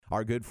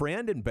our good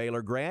friend and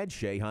Baylor grad,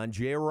 Shehan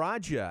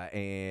Jeyarajah,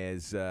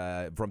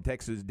 from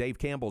Texas, Dave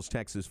Campbell's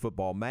Texas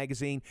Football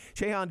Magazine.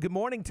 Shehan, good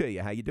morning to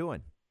you. How you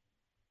doing?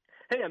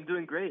 Hey, I'm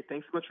doing great.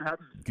 Thanks so much for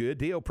having me. Good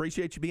deal.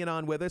 Appreciate you being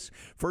on with us.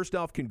 First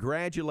off,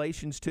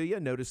 congratulations to you.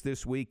 Notice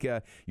this week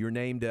you're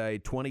named a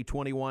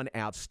 2021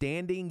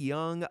 Outstanding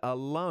Young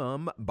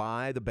Alum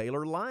by the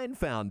Baylor Line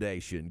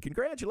Foundation.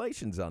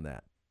 Congratulations on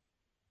that.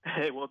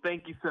 Hey, well,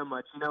 thank you so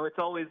much. It's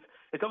always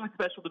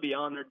special to be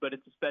honored, but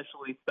it's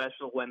especially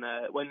special when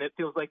it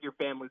feels like your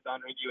family's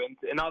honoring you.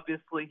 And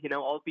obviously,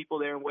 all the people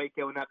there in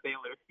Waco and at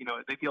Baylor,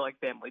 they feel like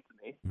family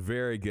to me.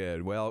 Very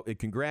good. Well,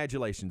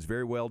 congratulations.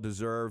 Very well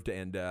deserved,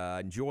 and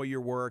enjoy your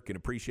work and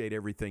appreciate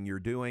everything you're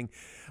doing.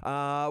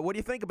 What do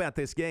you think about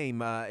this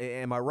game?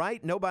 Am I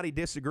right? Nobody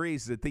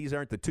disagrees that these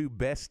aren't the two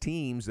best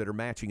teams that are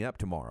matching up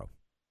tomorrow.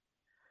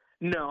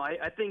 No,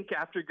 I think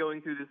after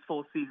going through this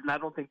full season, I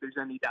don't think there's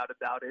any doubt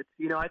about it.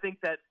 I think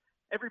that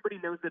everybody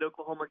knows that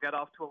Oklahoma got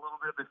off to a little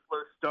bit of a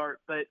slow start,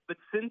 but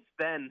since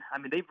then,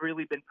 they've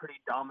really been pretty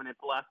dominant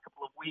the last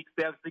couple of weeks.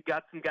 They obviously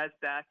got some guys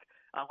back,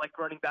 like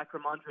running back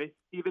Ramondre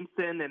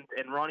Stevenson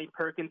and Ronnie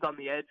Perkins on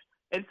the edge.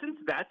 And since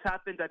that's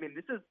happened,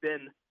 this has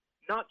been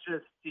not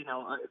just,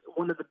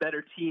 one of the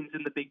better teams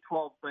in the Big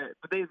 12, but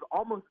they've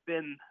almost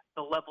been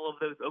the level of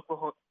those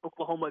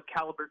Oklahoma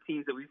caliber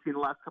teams that we've seen the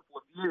last couple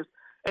of years.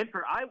 And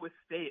for Iowa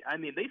State,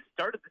 they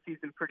started the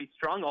season pretty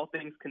strong, all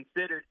things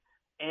considered,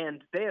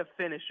 and they have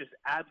finished just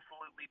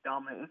absolutely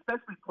dominant,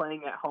 especially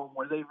playing at home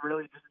where they've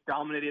really just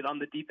dominated on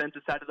the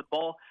defensive side of the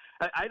ball.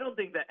 I don't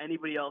think that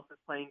anybody else is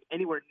playing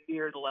anywhere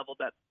near the level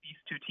that these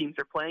two teams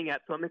are playing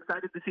at, so I'm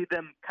excited to see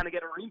them kind of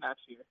get a rematch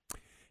here.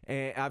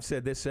 And I've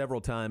said this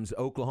several times,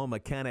 Oklahoma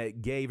kind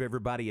of gave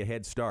everybody a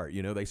head start.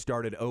 They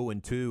started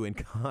 0-2 in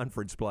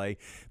conference play,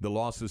 the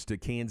losses to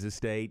Kansas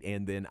State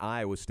and then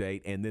Iowa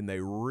State, and then they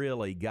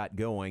really got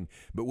going.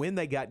 But when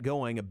they got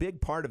going, a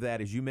big part of that,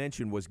 as you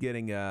mentioned, was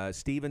getting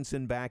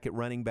Stevenson back at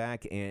running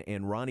back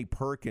and Ronnie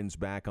Perkins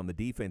back on the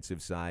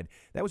defensive side.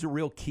 That was a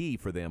real key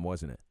for them,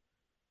 wasn't it?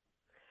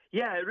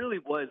 Yeah, it really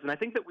was. And I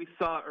think that we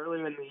saw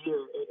earlier in the year,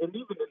 and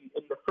even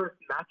in the first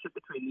matchup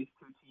between these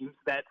two teams,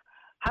 that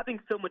having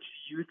so much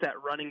youth at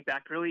running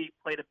back really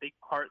played a big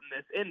part in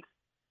this. And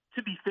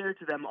to be fair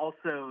to them,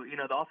 also,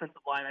 the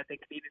offensive line, I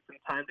think, needed some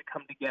time to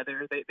come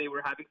together. They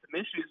were having some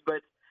issues,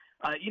 but,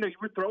 you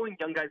were throwing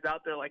young guys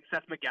out there like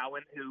Seth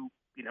McGowan, who,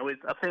 is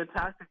a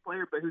fantastic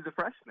player, but who's a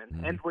freshman.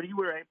 Mm-hmm. And when you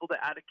were able to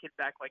add a kid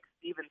back like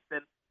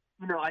Stevenson,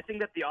 I think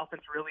that the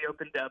offense really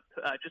opened up.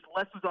 Just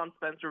less was on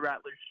Spencer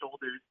Rattler's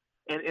shoulders.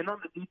 And on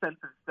the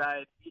defensive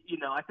side,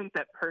 I think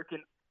that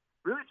Perkins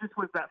really just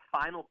was that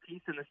final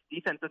piece in this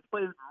defense that's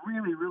played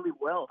really, really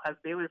well, as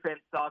Baylor fans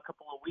saw a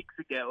couple of weeks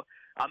ago.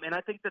 And I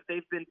think that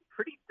they've been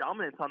pretty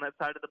dominant on that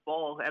side of the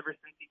ball ever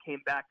since he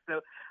came back. So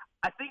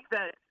I think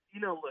that,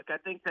 I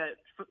think that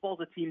football's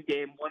a team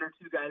game. One or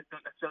two guys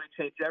don't necessarily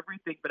change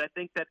everything, but I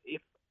think that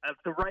if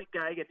the right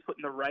guy gets put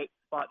in the right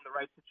spot in the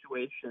right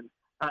situation,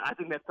 I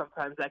think that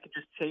sometimes that can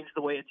just change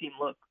the way a team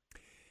looks.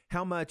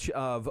 How much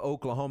of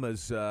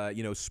Oklahoma's,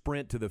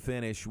 sprint to the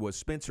finish was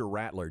Spencer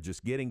Rattler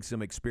just getting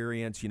some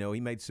experience? He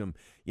made some,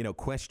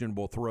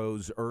 questionable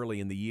throws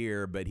early in the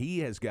year, but he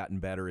has gotten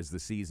better as the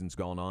season's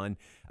gone on.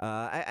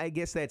 I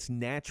guess that's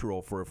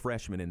natural for a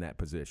freshman in that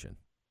position.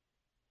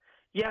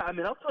 Yeah,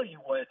 I'll tell you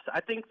what.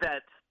 I think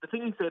that the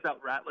thing you say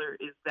about Rattler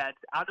is that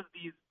out of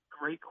these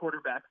great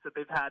quarterbacks that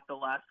they've had the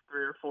last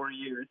 3 or 4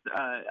 years,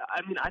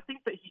 I think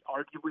that he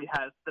arguably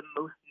has the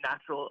most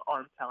natural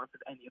arm talent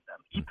of any of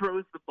them. He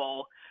throws the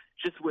ball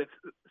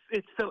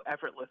it's so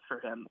effortless for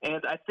him.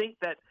 And I think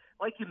that,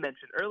 like you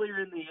mentioned, earlier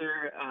in the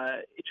year,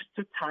 it just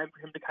took time for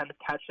him to kind of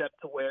catch up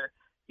to where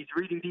he's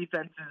reading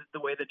defenses the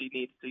way that he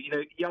needs to.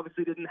 He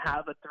obviously didn't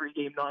have a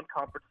 3-game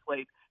non-conference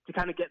slate to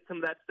kind of get some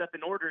of that stuff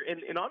in order.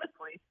 And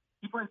honestly,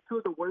 he plays two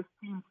of the worst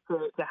teams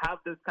to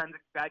have those kinds of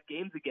bad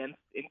games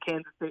against in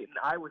Kansas State and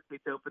Iowa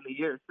State to open the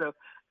year. So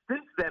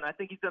since then, I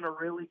think he's done a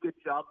really good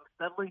job of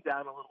settling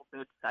down a little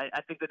bit.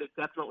 I think that it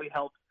definitely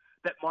helps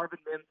that Marvin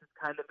Mims has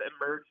kind of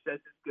emerged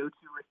as his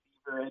go-to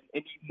receiver,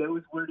 and he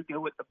knows where to go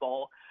with the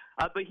ball.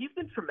 But he's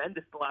been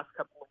tremendous the last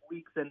couple of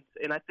weeks, and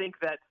I think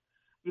that,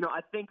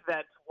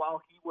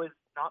 while he was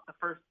not the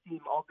first team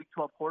All Big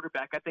 12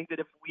 quarterback, I think that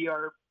if we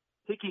are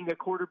picking a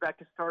quarterback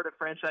to start a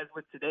franchise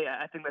with today,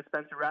 I think that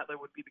Spencer Rattler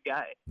would be the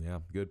guy. Yeah,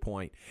 good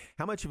point.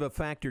 How much of a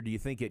factor do you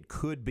think it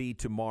could be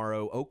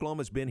tomorrow?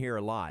 Oklahoma's been here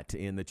a lot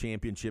in the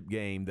championship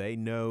game. They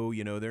know,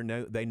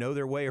 they know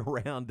their way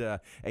around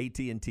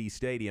AT&T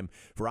Stadium.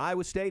 For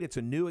Iowa State, it's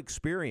a new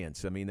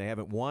experience. They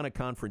haven't won a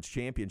conference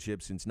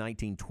championship since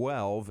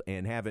 1912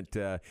 and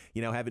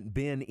haven't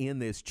been in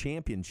this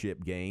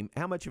championship game.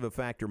 How much of a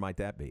factor might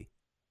that be?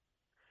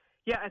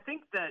 Yeah, I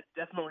think that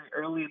definitely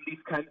early in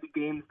these kinds of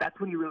games, that's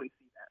when you really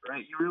see that,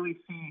 right? You really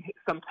see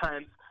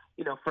sometimes,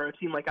 for a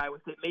team like Iowa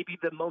State, maybe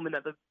the moment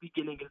at the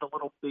beginning is a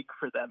little big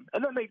for them.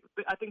 And then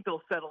I think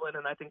they'll settle in,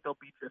 and I think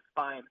they'll be just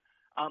fine.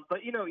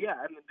 But,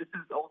 this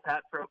is old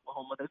hat for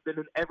Oklahoma. They've been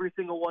in every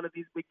single one of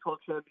these Big 12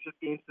 championship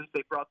games since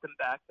they brought them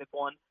back. They've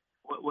won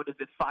what is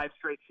it, 5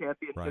 straight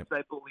championships, Right.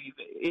 I believe.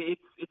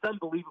 It's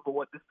unbelievable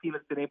what this team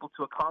has been able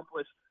to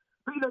accomplish.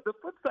 But, the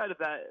flip side of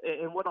that,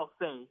 and what I'll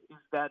say,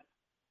 is that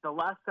the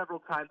last several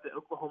times that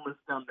Oklahoma's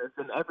done this,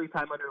 and every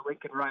time under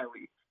Lincoln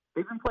Riley,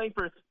 they've been playing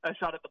for a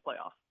shot at the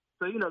playoffs.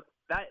 So,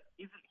 that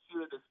isn't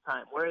here this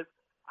time. Whereas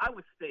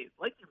Iowa State,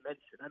 like you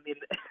mentioned, I mean,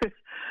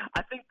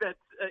 I think that,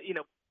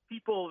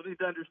 people need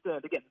to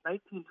understand, again,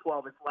 1912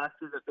 is last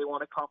year that they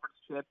won a conference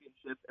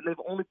championship, and they've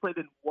only played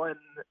in one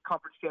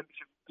conference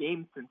championship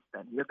game since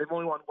then. They've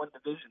only won one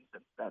division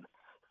since then.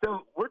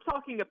 So we're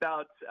talking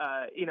about,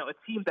 a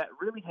team that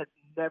really has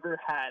never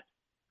had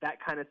that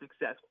kind of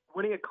success.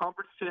 Winning a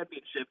conference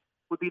championship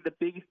would be the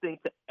biggest thing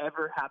to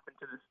ever happen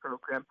to this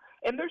program.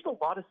 And there's a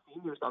lot of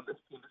seniors on this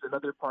team is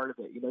another part of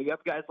it. You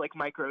have guys like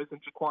Mike Rose and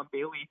Jaquan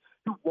Bailey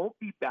who won't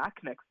be back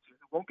next year,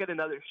 who won't get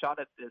another shot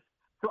at this.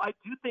 So I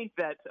do think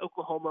that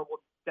Oklahoma will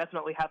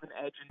definitely have an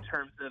edge in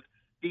terms of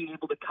being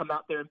able to come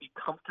out there and be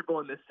comfortable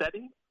in this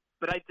setting.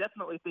 But I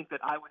definitely think that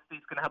Iowa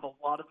State's going to have a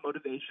lot of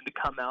motivation to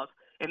come out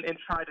and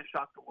try to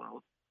shock the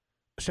world.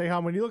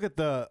 Shehan, when you look at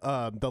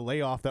the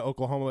layoff that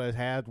Oklahoma has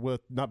had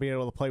with not being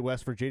able to play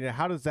West Virginia,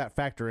 how does that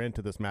factor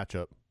into this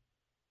matchup?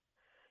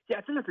 Yeah,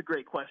 I think that's a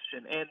great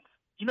question. And,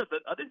 the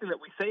other thing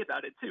that we say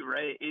about it, too,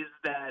 right, is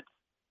that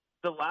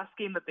the last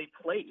game that they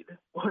played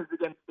was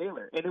against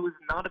Baylor, and it was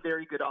not a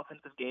very good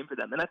offensive game for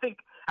them. And I think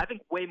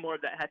way more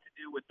of that had to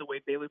do with the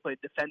way Baylor played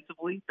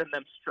defensively than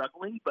them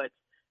struggling. But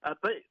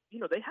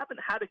they haven't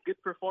had a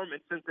good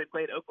performance since they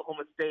played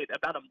Oklahoma State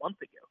about a month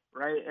ago,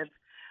 right? And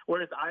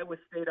whereas Iowa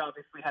State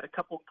obviously had a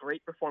couple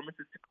great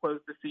performances to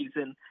close the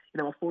season, a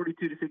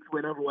 42-6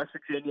 win over West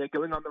Virginia,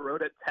 going on the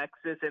road at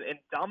Texas and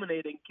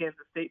dominating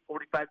Kansas State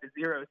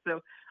 45-0. So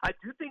I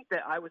do think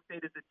that Iowa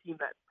State is a team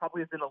that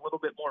probably is in a little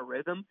bit more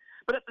rhythm.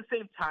 But at the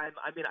same time,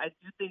 I mean, I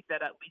do think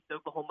that at least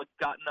Oklahoma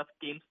got enough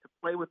games to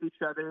play with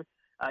each other.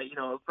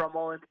 From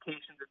all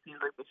indications, it seems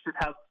like they should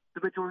have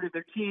the majority of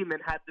their team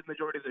and had the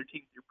majority of their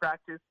team through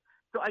practice.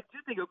 So I do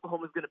think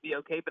Oklahoma is going to be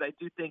okay, but I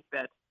do think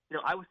that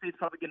Iowa State's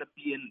probably going to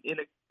be in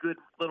a good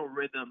little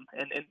rhythm,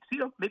 and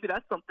maybe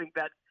that's something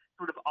that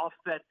sort of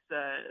offsets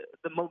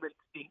the moment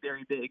being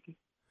very big.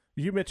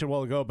 You mentioned a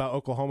while ago about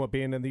Oklahoma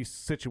being in these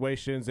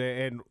situations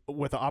and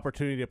with the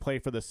opportunity to play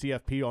for the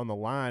CFP on the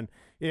line.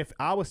 If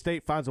Iowa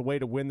State finds a way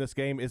to win this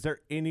game, is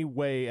there any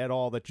way at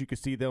all that you could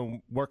see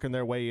them working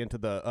their way into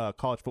the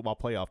college football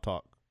playoff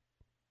talk?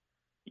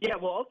 Yeah,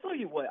 well, I'll tell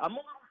you what. I'm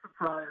a little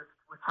surprised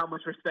with how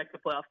much respect the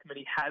playoff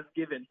committee has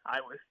given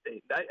Iowa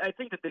State. I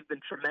think that they've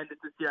been tremendous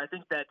this year. I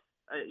think that,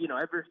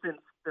 ever since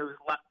those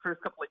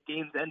first couple of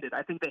games ended,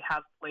 I think they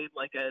have played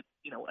like a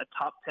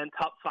top 10,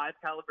 top 5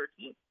 caliber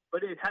team.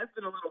 But it has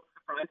been a little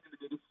surprising to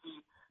me to see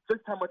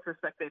just how much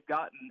respect they've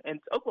gotten. And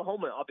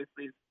Oklahoma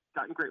obviously has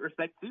gotten great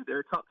respect too.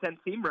 They're a top 10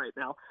 team right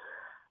now.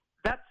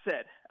 That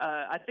said,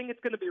 I think it's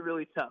going to be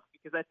really tough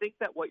because I think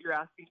that what you're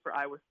asking for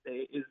Iowa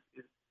State is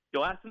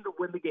you'll ask them to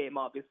win the game,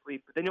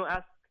 obviously, but then you'll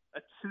ask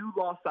a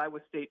 2-loss Iowa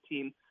State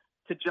team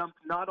to jump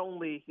not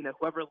only,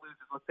 whoever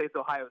loses, let's say it's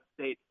Ohio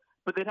State,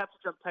 but they'd have to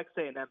jump Texas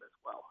A&M as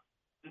well.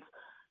 And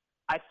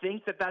I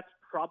think that that's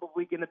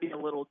probably going to be a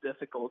little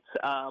difficult.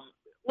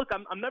 Look,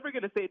 I'm never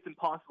going to say it's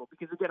impossible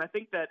because, again, I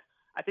think that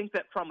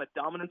from a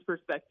dominance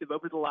perspective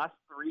over the last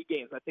 3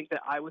 games, I think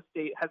that Iowa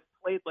State has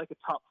played like a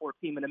top 4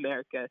 team in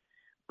America.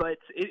 But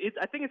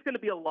I think it's going to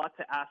be a lot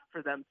to ask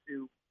for them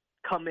to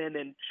come in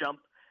and jump,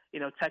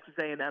 Texas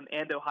A&M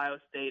and Ohio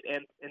State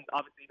and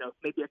obviously,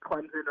 maybe a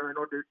Clemson or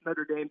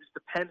Notre Dame. Just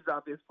depends,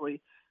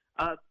 obviously.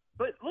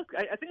 But look,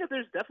 I think that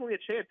there's definitely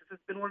a chance. This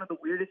has been one of the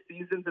weirdest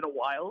seasons in a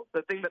while.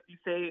 The thing that you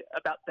say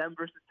about them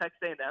versus Texas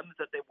A&M is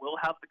that they will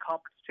have the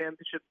conference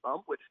championship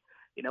bump, which,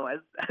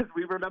 as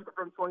we remember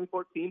from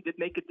 2014, did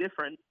make a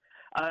difference.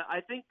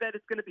 I think that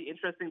it's going to be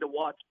interesting to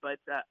watch, but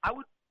I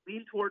would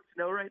lean towards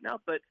no right now.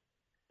 But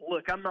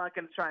look, I'm not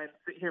going to try and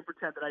sit here and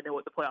pretend that I know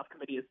what the playoff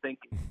committee is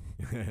thinking.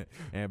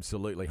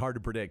 Absolutely. Hard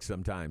to predict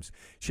sometimes.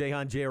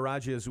 Shehan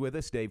Jeyarajah is with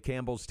us, Dave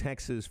Campbell's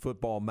Texas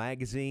Football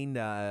Magazine.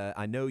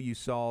 I know you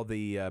saw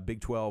the Big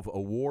 12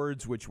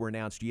 awards, which were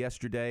announced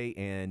yesterday,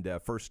 and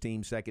first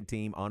team, second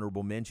team,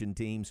 honorable mention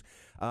teams.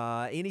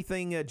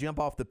 Anything jump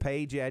off the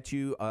page at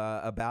you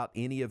about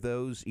any of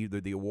those, either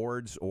the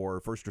awards or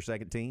first or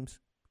second teams?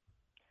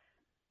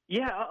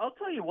 Yeah, I'll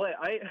tell you what.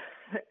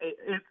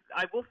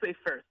 I will say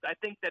first, I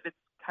think that it's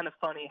kind of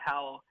funny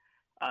how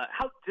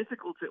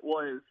difficult it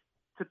was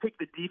to pick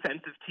the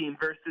defensive team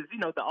versus,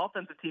 the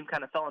offensive team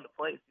kind of fell into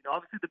place.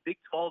 Obviously the Big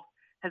 12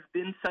 has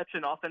been such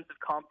an offensive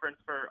conference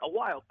for a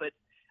while, but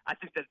I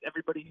think that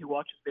everybody who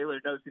watches Baylor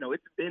knows,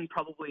 it's been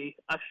probably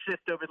a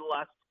shift over the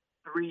last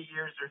 3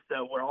 years or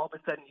so where all of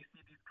a sudden you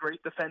see these great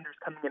defenders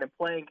coming in and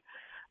playing.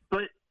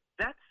 But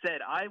that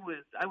said, I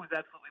was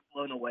absolutely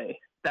blown away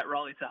that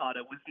Raleigh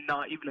Tejada was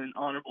not even an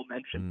honorable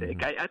mention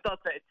pick. I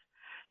thought that,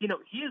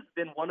 he has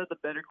been one of the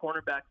better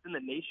cornerbacks in the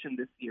nation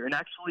this year. And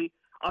actually,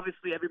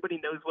 obviously, everybody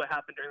knows what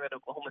happened during that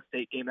Oklahoma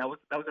State game. That was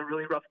a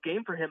really rough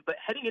game for him. But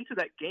heading into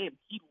that game,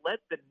 he led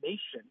the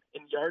nation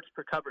in yards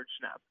per coverage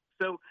snap.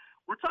 So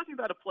we're talking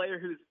about a player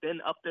who's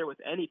been up there with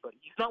anybody.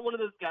 He's not one of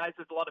those guys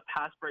with a lot of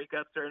pass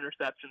breakups or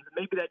interceptions, and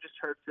maybe that just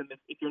hurts him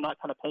if you're not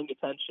kind of paying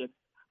attention.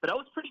 But I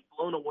was pretty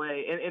blown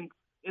away. And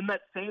in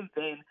that same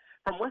vein,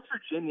 from West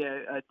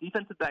Virginia,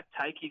 defensive back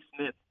Tyke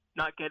Smith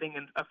not getting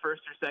a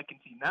first or second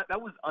team,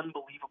 that was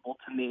unbelievable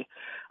to me.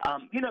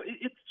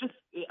 It's just,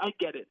 I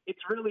get it. It's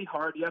really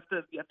hard. You have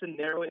to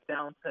narrow it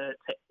down to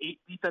 8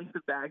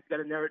 defensive backs. You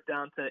got to narrow it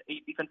down to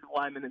 8 defensive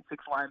linemen and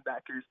 6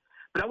 linebackers.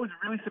 But I was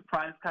really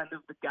surprised kind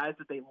of the guys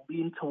that they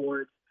lean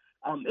towards.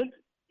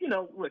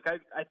 Look,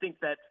 I think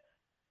that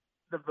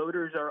the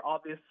voters are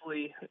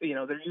obviously,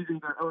 they're using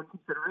their own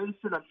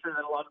consideration. I'm sure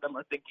that a lot of them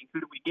are thinking, who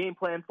do we game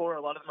plan for?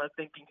 A lot of them are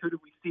thinking, who do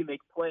we see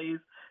make plays?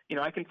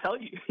 I can tell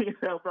you,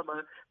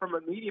 from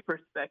a media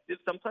perspective,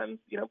 sometimes,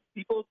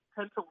 people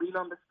tend to lean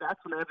on the stats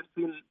when they haven't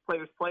seen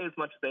players play as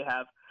much as they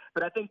have.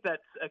 But I think that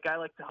a guy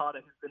like Tejada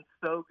has been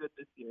so good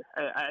this year.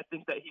 I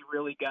think that he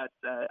really got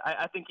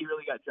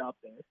job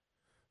there.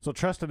 So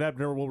Treston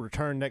Ebner will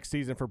return next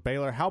season for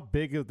Baylor. How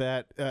big is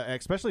that,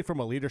 especially from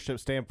a leadership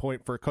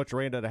standpoint, for Coach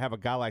Aranda to have a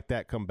guy like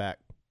that come back?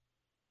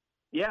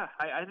 Yeah,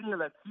 I think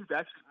that's huge. I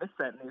actually missed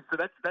that news. So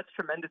that's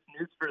tremendous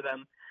news for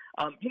them.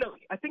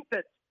 I think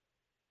that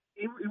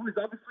it was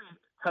obviously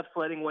tough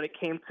sledding when it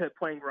came to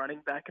playing running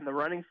back in the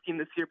running scheme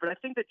this year. But I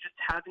think that just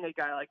having a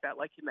guy like that,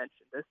 like you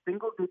mentioned, a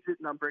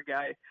single-digit number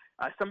guy,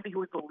 somebody who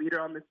was the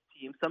leader on this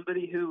team,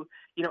 somebody who,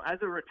 as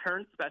a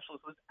return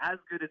specialist was as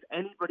good as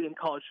anybody in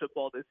college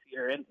football this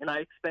year. And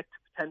I expect to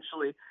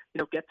potentially,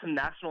 get some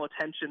national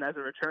attention as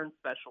a return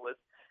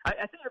specialist.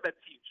 I think that's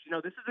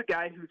huge. This is a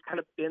guy who's kind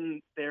of been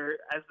there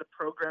as the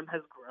program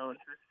has grown,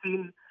 who's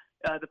seen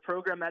the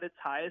program at its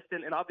highest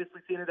and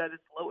obviously seen it at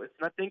its lowest.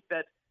 And I think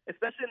that,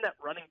 especially in that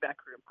running back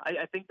room,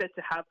 I think that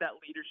to have that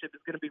leadership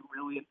is going to be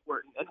really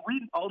important. And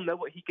we all know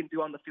what he can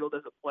do on the field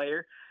as a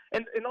player.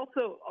 And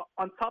also,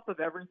 on top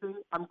of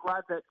everything, I'm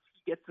glad that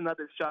he gets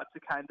another shot to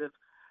kind of,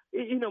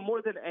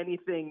 more than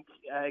anything,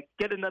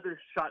 get another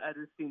shot at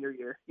his senior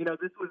year.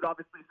 This was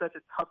obviously such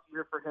a tough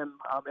year for him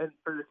and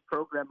for this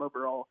program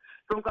overall.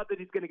 So I'm glad that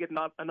he's going to get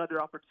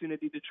another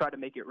opportunity to try to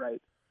make it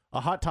right. A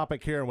hot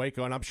topic here in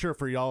Waco, and I'm sure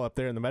for y'all up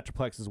there in the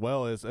Metroplex as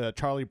well, is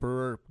Charlie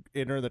Brewer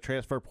entering the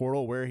transfer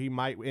portal, where he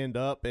might end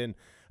up. And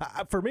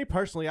for me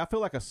personally, I feel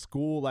like a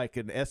school like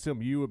an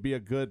SMU would be a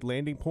good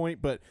landing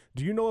point. But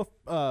do you know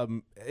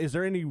if is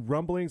there any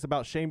rumblings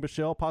about Shane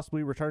Bichelle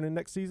possibly returning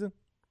next season?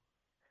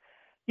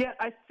 Yeah,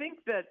 I think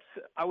that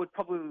I would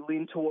probably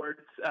lean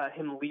towards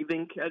him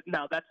leaving.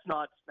 Now, that's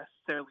not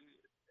necessarily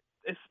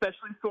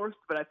especially sourced,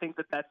 but I think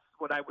that that's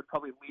what I would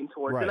probably lean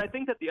towards. Right. And I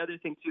think that the other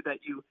thing too that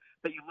you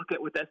look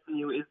at with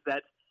SMU is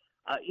that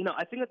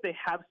I think that they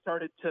have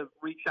started to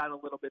reach out a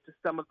little bit to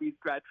some of these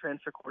grad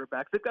transfer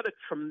quarterbacks. They've got a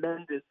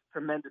tremendous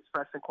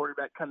freshman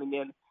quarterback coming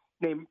in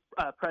named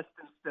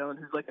Preston Stone,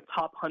 who's like a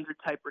top 100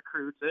 type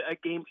recruit, a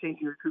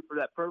game-changing recruit for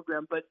that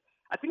program. But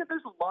I think that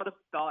there's a lot of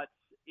thoughts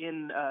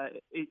in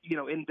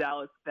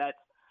Dallas that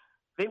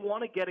they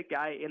want to get a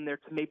guy in there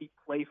to maybe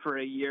play for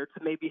a year,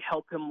 to maybe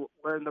help him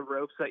learn the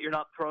ropes, so that you're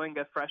not throwing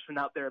a freshman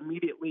out there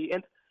immediately.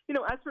 And,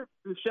 as for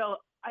Bichelle,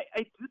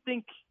 I do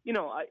think,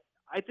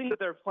 I think that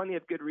there are plenty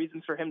of good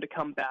reasons for him to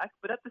come back.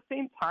 But at the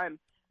same time,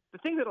 the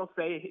thing that I'll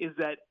say is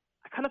that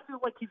I kind of feel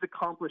like he's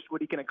accomplished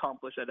what he can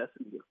accomplish at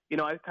SMU.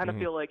 I kind of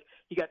feel like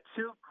he got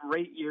 2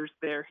 great years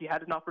there. He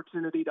had an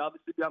opportunity to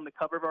obviously be on the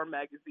cover of our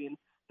magazine.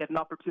 He had an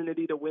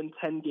opportunity to win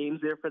 10 games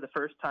there for the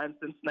first time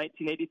since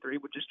 1983,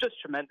 which is just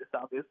tremendous,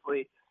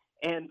 obviously.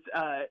 And,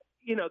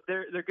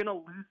 they're going to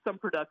lose some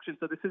production,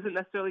 so this isn't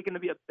necessarily going to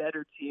be a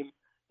better team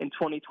in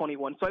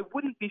 2021. So I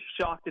wouldn't be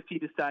shocked if he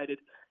decided,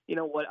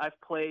 I've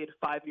played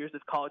 5 years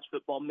of college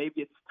football.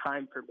 Maybe it's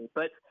time for me.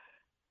 But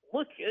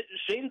look,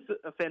 Shane's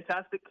a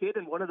fantastic kid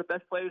and one of the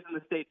best players in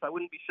the state, so I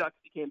wouldn't be shocked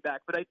if he came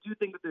back. But I do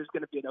think that there's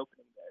going to be an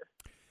opening there.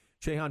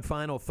 Shehan,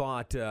 final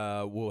thought.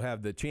 We'll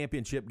have the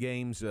championship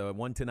games,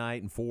 1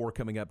 tonight and 4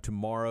 coming up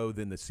tomorrow.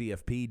 Then the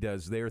CFP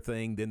does their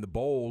thing. Then the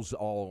bowls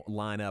all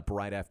line up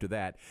right after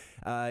that.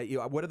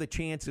 What are the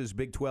chances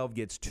Big 12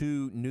 gets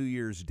 2 New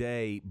Year's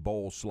Day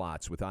bowl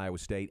slots with Iowa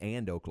State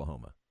and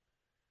Oklahoma?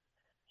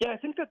 Yeah, I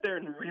think that they're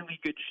in really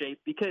good shape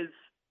because,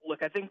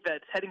 look, I think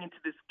that heading into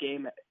this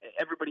game,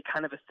 everybody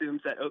kind of assumes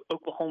that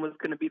Oklahoma is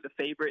going to be the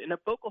favorite. And if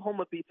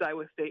Oklahoma beats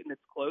Iowa State and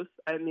it's close,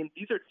 I mean,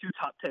 these are 2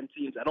 top 10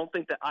 teams. I don't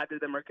think that either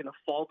of them are going to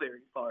fall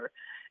very far.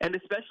 And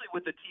especially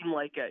with a team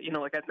like,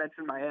 like I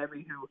mentioned,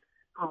 Miami, who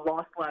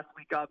lost last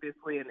week,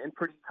 obviously, in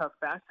pretty tough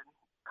fashion,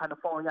 kind of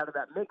falling out of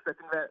that mix. I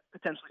think that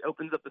potentially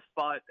opens up a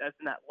spot as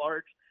an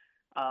at-large.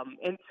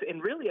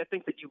 And really, I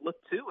think that you look,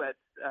 too,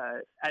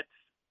 at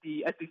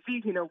the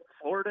SEC,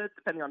 Florida,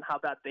 depending on how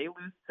bad they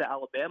lose to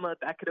Alabama,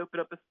 that could open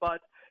up a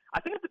spot. I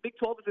think that the Big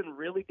 12 is in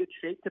really good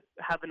shape to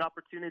have an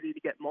opportunity to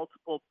get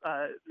multiple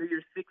New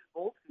Year's Six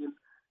bowl teams.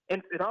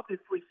 And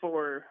obviously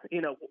for,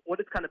 what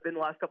it's kind of been the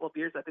last couple of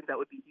years, I think that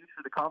would be huge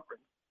for the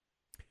conference.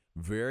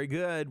 Very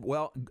good.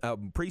 Well,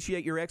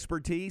 appreciate your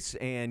expertise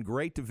and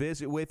great to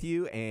visit with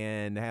you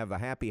and have a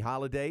happy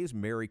holidays,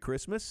 Merry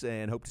Christmas,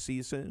 and hope to see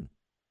you soon.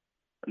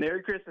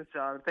 Merry Christmas,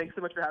 John. Thanks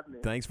so much for having me.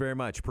 Thanks very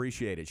much.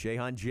 Appreciate it.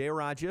 Shehan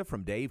Jeyarajah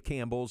from Dave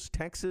Campbell's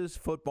Texas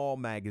Football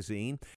Magazine.